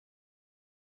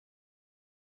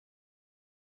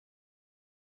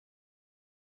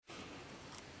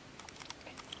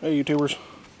Hey YouTubers,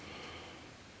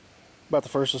 about the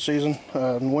first of the season.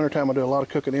 In the wintertime I do a lot of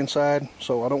cooking inside,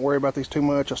 so I don't worry about these too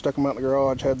much. I stuck them out in the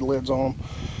garage, had the lids on them,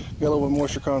 got a little bit of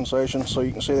moisture condensation, so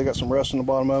you can see they got some rust in the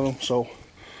bottom of them. So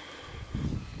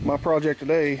my project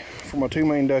today for my two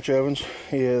main Dutch ovens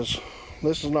is,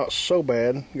 this is not so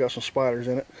bad, got some spiders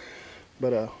in it,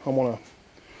 but I want to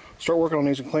start working on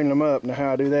these and cleaning them up. Now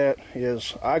how I do that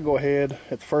is I go ahead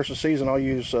at the first of the season, I'll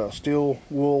use steel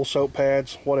wool soap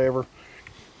pads, whatever,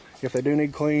 if they do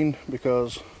need cleaned,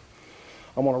 because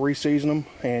I want to re-season them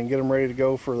and get them ready to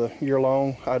go for the year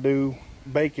long. I do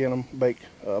bake in them, bake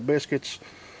biscuits,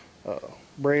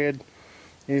 bread,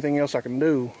 anything else I can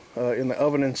do in the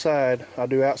oven inside. I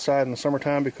do outside in the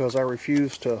summertime because I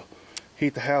refuse to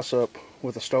heat the house up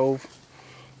with a stove.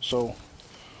 So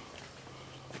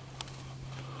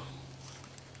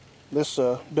this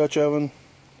Dutch oven,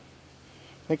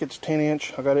 I think it's 10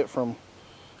 inch. I got it from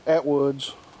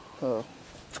Atwood's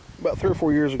about 3 or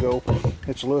 4 years ago.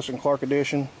 It's a Lewis and Clark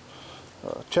edition.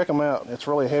 Check them out. It's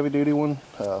really a heavy duty one.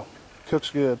 Cooks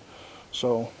good.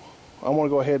 So I want to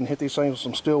go ahead and hit these things with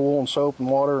some steel wool and soap and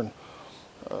water and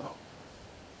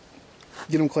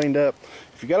get them cleaned up.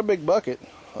 If you got a big bucket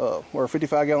or a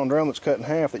 55-gallon drum that's cut in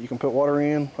half that you can put water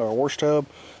in, or a wash tub,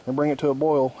 and bring it to a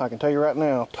boil, I can tell you right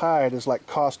now, Tide is like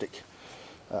caustic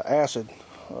acid.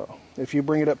 If you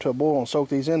bring it up to a boil and soak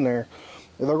these in there,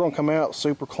 they're going to come out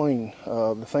super clean.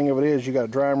 The thing of it is, you got to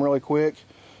dry them really quick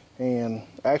and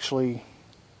actually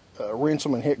rinse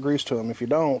them and hit grease to them. If you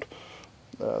don't,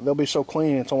 they'll be so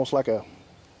clean it's almost like a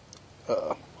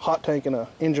hot tank in an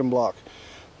engine block.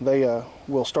 They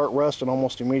will start rusting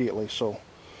almost immediately. So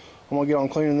I'm going to get on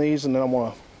cleaning these, and then I'm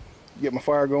going to get my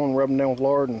fire going, rub them down with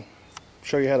lard, and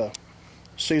show you how to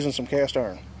season some cast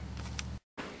iron.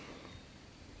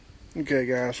 Okay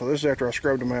guys, so this is after I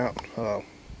scrubbed them out.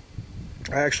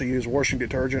 I actually use washing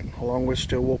detergent along with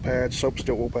steel wool pads, soap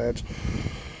steel wool pads.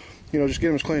 You know, just get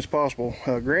them as clean as possible.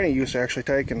 Granny used to actually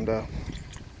take and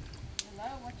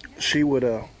she would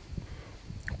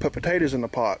put potatoes in the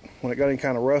pot when it got any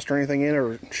kind of rust or anything in it,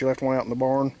 or she left one out in the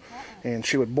barn, and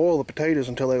she would boil the potatoes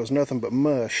until there was nothing but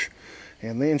mush,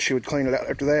 and then she would clean it out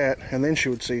after that, and then she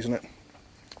would season it.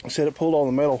 I said it pulled all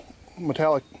the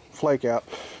metallic flake out.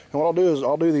 And what I'll do is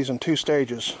I'll do these in 2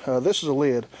 stages. This is a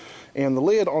lid. And the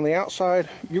lid on the outside,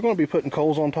 you're going to be putting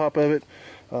coals on top of it.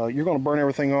 You're going to burn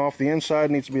everything off. The inside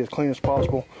needs to be as clean as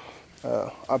possible.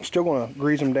 I'm still going to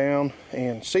grease them down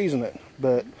and season it,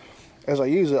 but as I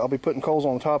use it, I'll be putting coals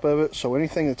on top of it, so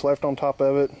anything that's left on top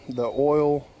of it, the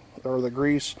oil or the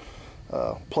grease,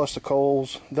 plus the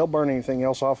coals, they'll burn anything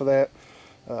else off of that.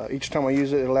 Each time I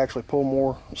use it, it'll actually pull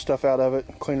more stuff out of it,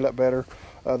 clean it up better.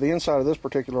 The inside of this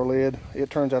particular lid, it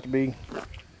turns out to be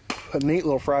a neat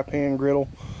little fry pan griddle.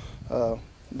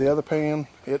 The other pan,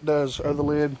 it does, or the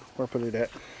lid, where I put it at,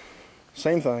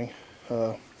 same thing.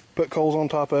 Put coals on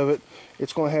top of it.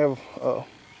 It's going to have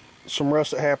some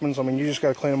rust that happens. I mean, you just got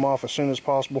to clean them off as soon as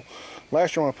possible.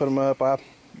 Last year when I put them up, I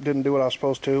didn't do what I was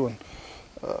supposed to, and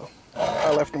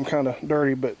I left them kind of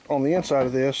dirty. But on the inside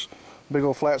of this big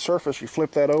old flat surface, you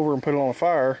flip that over and put it on a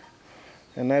fire,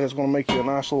 and that is going to make you a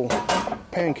nice little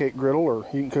pancake griddle, or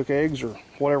you can cook eggs or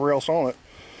whatever else on it.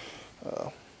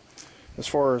 As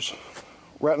far as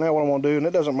right now, what I'm going to do, and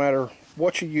it doesn't matter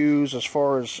what you use as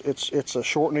far as it's a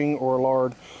shortening or a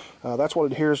lard, that's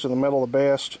what adheres to the metal the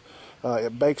best.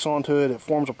 It bakes onto it, it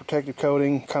forms a protective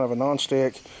coating, kind of a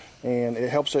non-stick, and it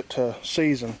helps it to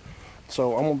season.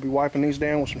 So I'm going to be wiping these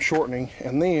down with some shortening,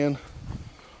 and then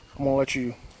I'm going to let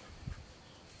you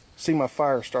see my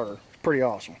fire starter. It's pretty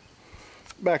awesome.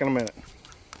 Back in a minute.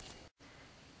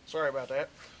 Sorry about that.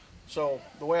 So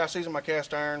the way I season my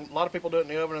cast iron, a lot of people do it in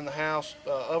the oven in the house,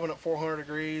 oven at 400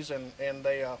 degrees, and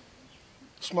they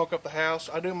smoke up the house.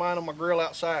 I do mine on my grill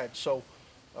outside. So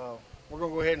we're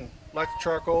going to go ahead and light the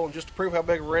charcoal, and just to prove how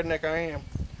big of a redneck I am,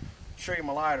 I'll show you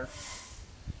my lighter.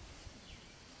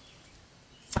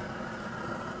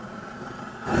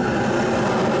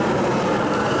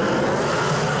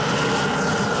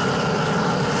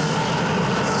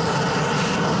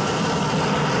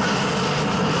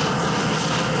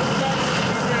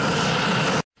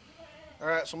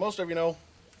 Alright, so most of you know,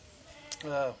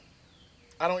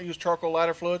 I don't use charcoal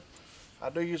lighter fluid. I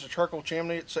do use a charcoal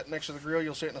chimney. It's sitting next to the grill.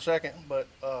 You'll see it in a second. But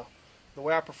the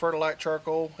way I prefer to light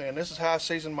charcoal, and this is how I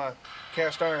season my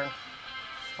cast iron.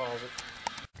 Pause it.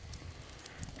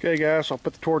 Okay guys, so I'll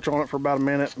put the torch on it for about a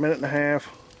minute and a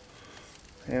half.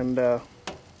 And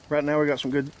right now we got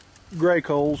some good gray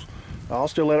coals. I'll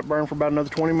still let it burn for about another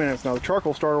 20 minutes. Now the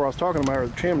charcoal starter I was talking about, or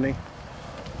the chimney,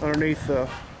 underneath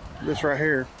this right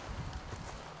here.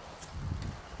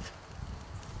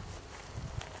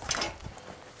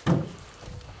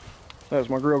 That's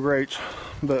my grill grates.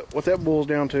 But what that boils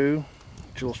down to,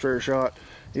 illustrator shot,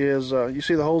 is you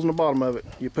see the holes in the bottom of it.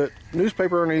 You put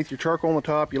newspaper underneath, your charcoal on the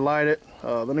top, you light it,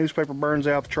 the newspaper burns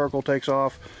out, the charcoal takes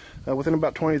off. Within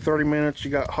about 20 to 30 minutes,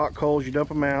 you got hot coals, you dump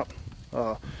them out.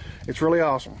 It's really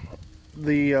awesome.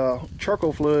 The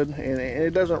charcoal fluid, and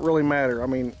it doesn't really matter. I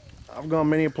mean, I've gone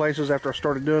many places after I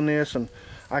started doing this, and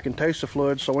I can taste the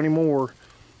fluid, so anymore,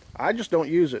 I just don't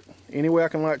use it. Any way I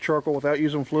can light charcoal without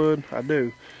using fluid, I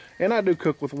do. And I do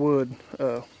cook with wood.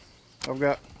 I've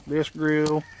got this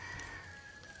grill,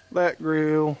 that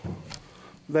grill,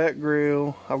 that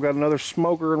grill. I've got another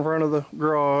smoker in front of the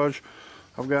garage.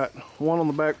 I've got one on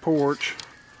the back porch.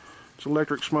 It's an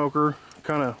electric smoker,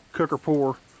 kind of cook or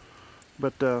pour.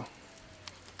 But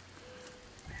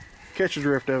catch the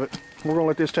drift of it. We're going to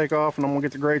let this take off, and I'm going to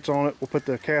get the grates on it. We'll put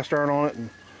the cast iron on it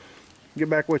and get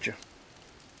back with you.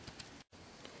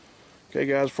 Okay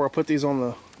guys, before I put these on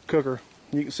the cooker,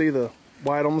 you can see the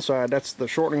white on the side. That's the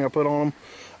shortening I put on them.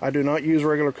 I do not use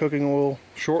regular cooking oil.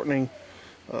 Shortening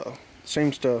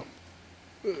seems to,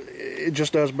 it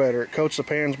just does better. It coats the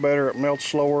pans better, it melts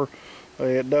slower,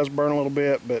 it does burn a little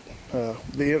bit, but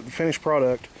the finished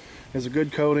product is a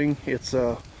good coating. It's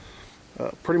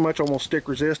pretty much almost stick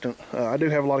resistant. I do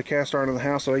have a lot of cast iron in the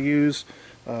house that I use.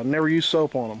 Never use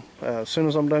soap on them. As soon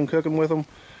as I'm done cooking with them,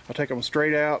 I take them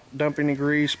straight out, dump any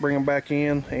grease, bring them back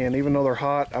in, and even though they're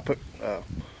hot, I put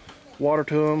water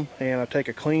to them, and I take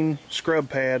a clean scrub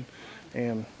pad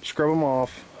and scrub them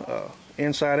off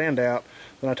inside and out.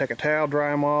 Then I take a towel,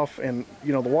 dry them off, and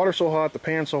you know, the water's so hot, the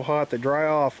pan's so hot, they dry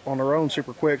off on their own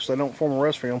super quick so they don't form a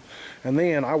rust film. And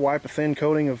then I wipe a thin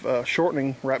coating of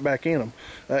shortening right back in them.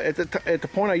 At the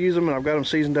point I use them and I've got them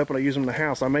seasoned up and I use them in the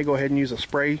house, I may go ahead and use a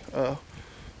spray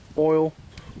oil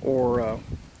or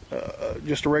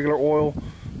just a regular oil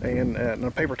and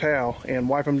a paper towel and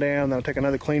wipe them down. Then I'll take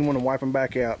another clean one and wipe them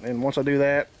back out. And once I do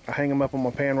that, I hang them up on my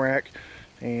pan rack,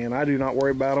 and I do not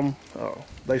worry about them.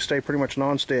 They stay pretty much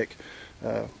non-stick.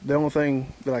 The only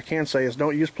thing that I can say is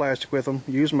don't use plastic with them,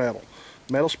 use metal.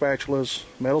 Metal spatulas,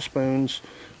 metal spoons.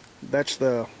 That's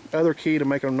the other key to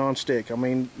making them non-stick. I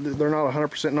mean, they're not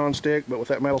 100% non-stick, but with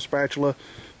that metal spatula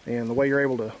and the way you're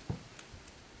able to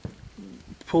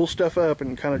pull stuff up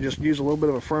and kind of just use a little bit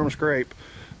of a firm scrape,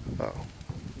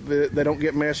 they don't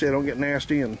get messy, they don't get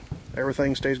nasty, and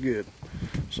everything stays good.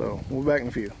 So we'll be back in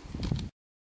a few.